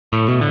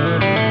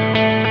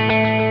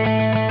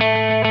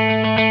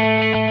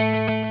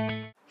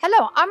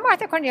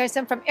Martha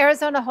Corneliuson from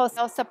Arizona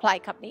Wholesale Supply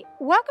Company.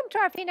 Welcome to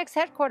our Phoenix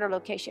headquarters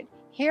location.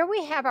 Here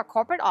we have our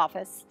corporate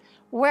office,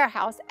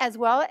 warehouse, as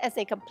well as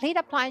a complete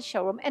appliance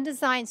showroom and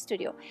design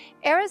studio.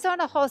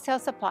 Arizona Wholesale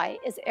Supply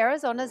is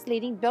Arizona's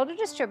leading builder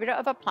distributor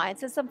of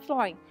appliances and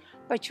flooring.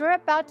 But you're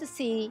about to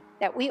see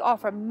that we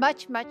offer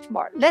much, much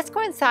more. Let's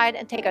go inside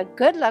and take a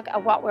good look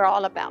at what we're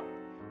all about.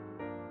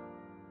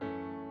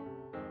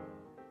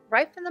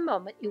 Right from the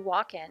moment you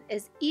walk in,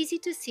 it's easy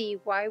to see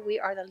why we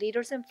are the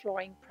leaders in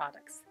flooring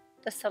products.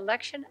 The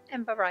selection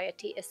and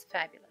variety is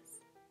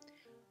fabulous.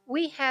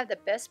 We have the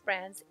best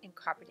brands in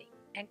carpeting,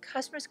 and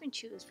customers can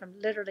choose from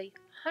literally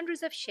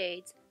hundreds of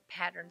shades,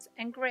 patterns,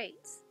 and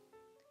grades.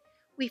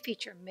 We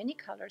feature many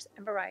colors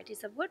and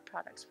varieties of wood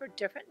products for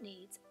different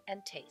needs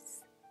and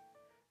tastes.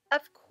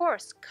 Of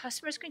course,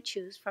 customers can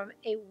choose from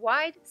a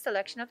wide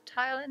selection of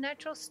tile and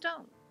natural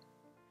stone.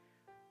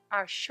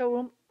 Our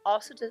showroom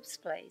also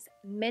displays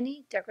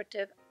many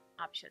decorative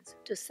options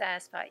to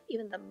satisfy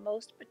even the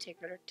most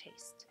particular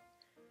taste.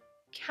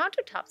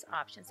 Countertops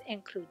options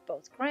include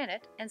both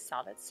granite and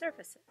solid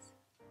surfaces.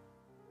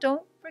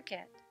 Don't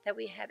forget that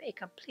we have a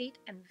complete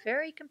and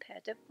very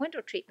competitive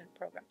window treatment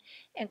program,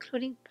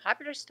 including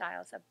popular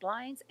styles of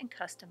blinds and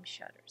custom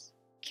shutters.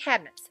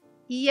 Cabinets.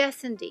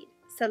 Yes, indeed.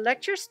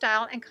 Select your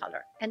style and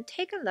color and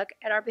take a look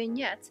at our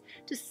vignettes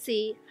to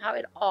see how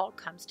it all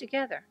comes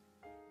together.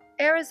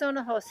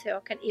 Arizona Wholesale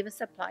can even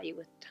supply you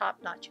with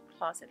top-notch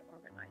closet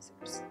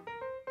organizers.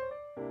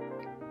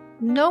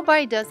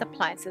 Nobody does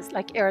appliances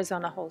like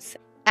Arizona Wholesale.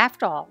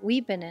 After all,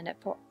 we've been in it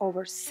for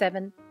over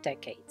 7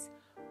 decades.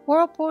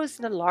 Whirlpool is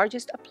the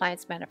largest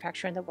appliance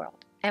manufacturer in the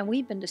world, and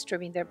we've been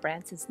distributing their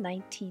brand since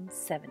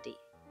 1970.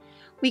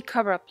 We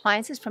cover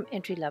appliances from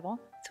entry-level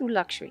through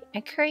luxury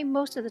and carry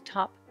most of the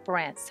top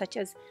brands such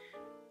as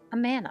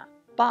Amana,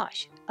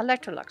 Bosch,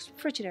 Electrolux,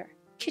 Frigidaire,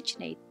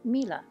 KitchenAid,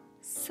 Miele,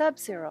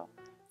 Sub-Zero,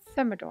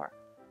 Thermador,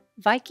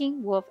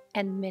 Viking, Wolf,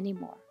 and many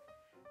more.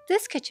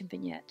 This kitchen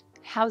vignette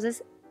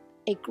houses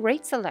a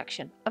great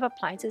selection of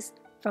appliances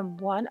from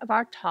one of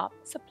our top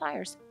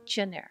suppliers,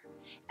 Jenner.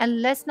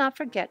 And let's not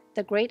forget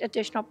the great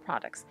additional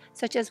products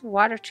such as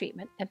water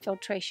treatment and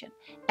filtration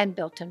and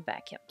built-in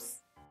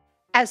vacuums.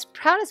 As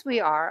proud as we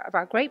are of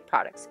our great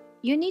products,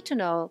 you need to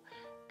know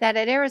that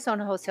at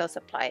Arizona Wholesale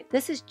Supply,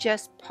 this is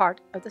just part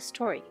of the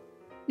story.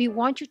 We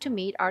want you to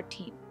meet our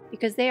team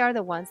because they are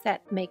the ones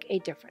that make a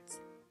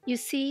difference. You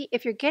see,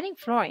 if you're getting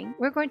flooring,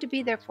 we're going to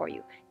be there for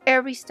you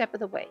every step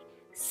of the way.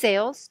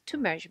 Sales to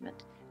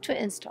measurement to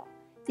install.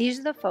 These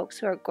are the folks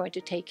who are going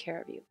to take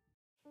care of you.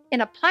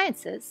 In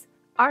appliances,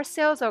 our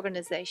sales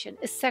organization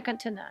is second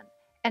to none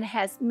and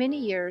has many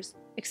years'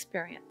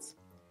 experience.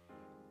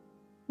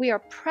 We are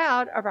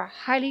proud of our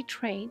highly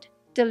trained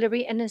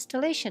delivery and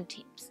installation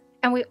teams,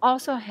 and we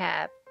also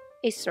have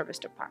a service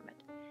department.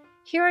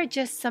 Here are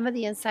just some of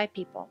the inside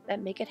people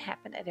that make it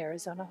happen at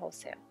Arizona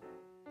Wholesale.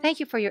 Thank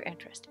you for your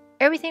interest.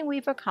 Everything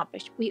we've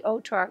accomplished, we owe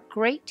to our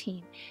great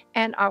team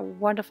and our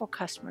wonderful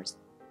customers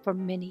for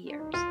many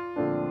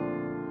years.